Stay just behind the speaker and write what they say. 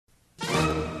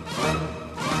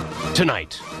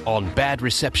Tonight on Bad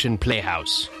Reception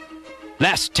Playhouse.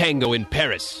 Last Tango in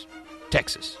Paris,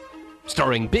 Texas.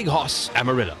 Starring Big Hoss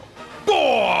Amarillo.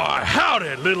 Boy,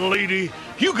 howdy, little lady.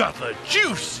 You got the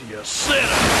juiciest setup.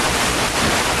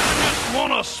 I just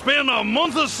want to spend a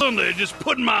month of Sunday just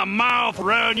putting my mouth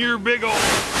around your big old...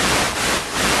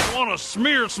 I want to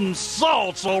smear some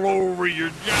salts all over your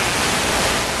job.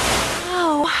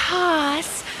 Oh,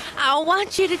 Hoss, I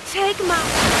want you to take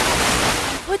my...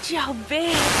 Put your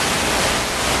bed.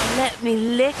 Let me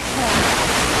lick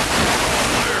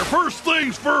her. There, first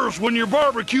things first, when you're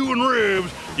barbecuing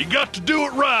ribs, you got to do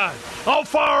it right. I'll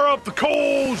fire up the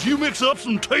coals, you mix up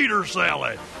some tater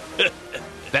salad.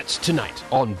 That's tonight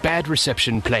on Bad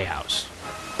Reception Playhouse.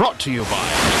 Brought to you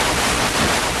by...